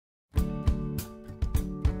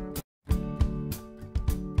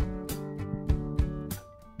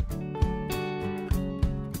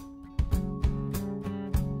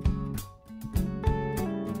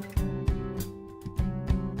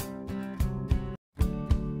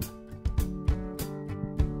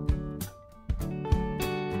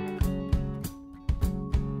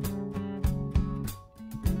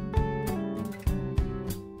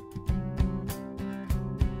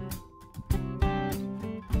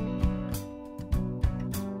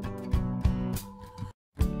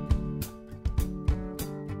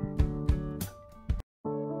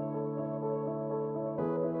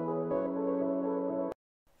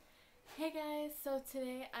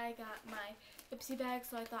today I got my Ipsy bag,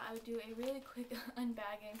 so I thought I would do a really quick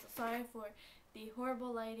unbagging. So sorry for the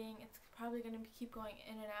horrible lighting. It's probably going to keep going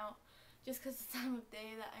in and out just because it's the time of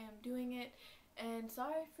day that I am doing it. And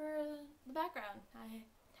sorry for the background. I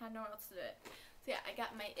had nowhere else to do it. So yeah, I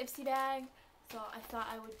got my Ipsy bag. So I thought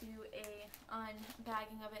I would do a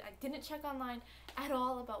unbagging of it. I didn't check online at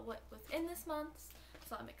all about what was in this month's,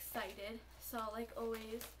 so I'm excited. So like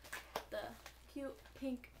always, the cute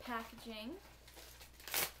pink packaging,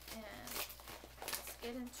 and let's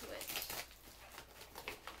get into it.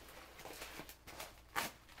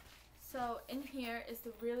 So in here is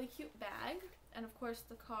the really cute bag, and of course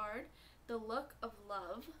the card, the look of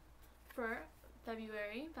love for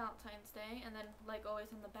February, Valentine's Day, and then like always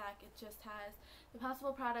on the back it just has the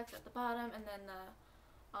possible products at the bottom, and then the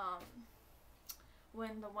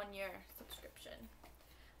win the 1-year subscription.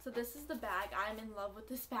 So this is the bag. I'm in love with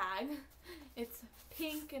this bag. It's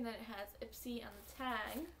pink and then it has Ipsy on the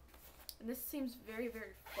tag, and this seems very,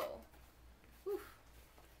 very full. Whew.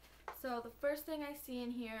 So the first thing I see in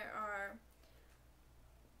here are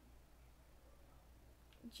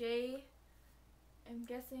I'm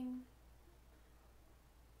guessing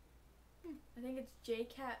I think it's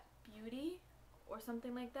J-Cat Beauty or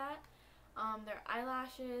something like that. They're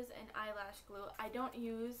eyelashes and eyelash glue. I don't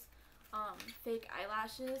use fake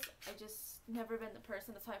eyelashes. I just never been the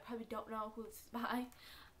person, so I probably don't know who this is by.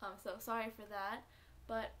 So sorry for that.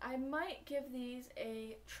 But I might give these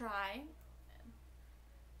a try.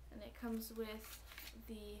 And it comes with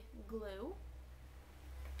the glue.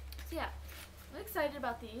 So yeah, I'm excited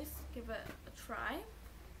about these. Give it a try.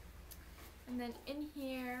 And then in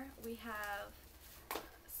here we have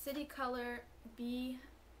City Color Be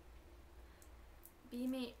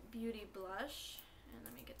Mate Beauty Blush. And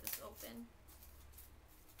let me get this open.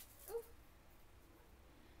 Ooh.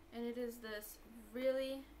 And it is this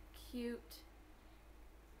really cute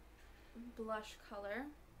blush color.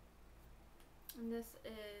 And this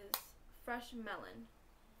is Fresh Melon.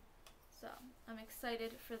 So I'm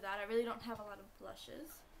excited for that. I really don't have a lot of blushes.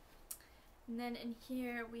 And then in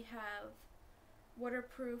here we have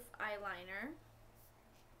waterproof eyeliner.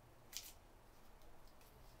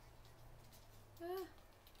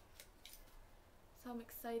 So I'm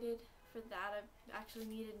excited for that. I've actually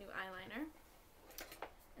needed new eyeliner.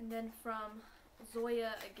 And then from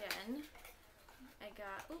Zoya again, I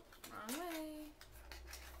got, oh, wrong way.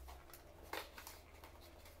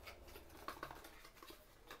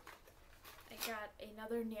 I got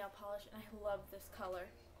another nail polish, and I love this color.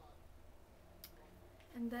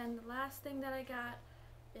 And then the last thing that I got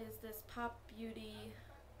is this Pop Beauty,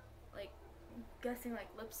 like, I'm guessing like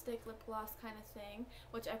lipstick, lip gloss kind of thing,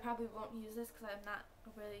 which I probably won't use this because I'm not a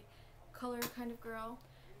really color kind of girl.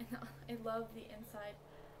 And I love the inside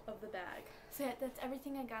of the bag. So yeah, that's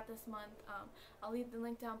everything I got this month. I'll leave the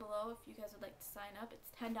link down below if you guys would like to sign up.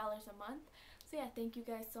 It's $10 a month. So yeah, thank you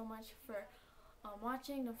guys so much for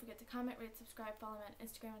watching. Don't forget to comment, rate, subscribe, follow me on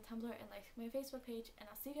Instagram and Tumblr, and like my Facebook page. And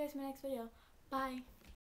I'll see you guys in my next video. Bye!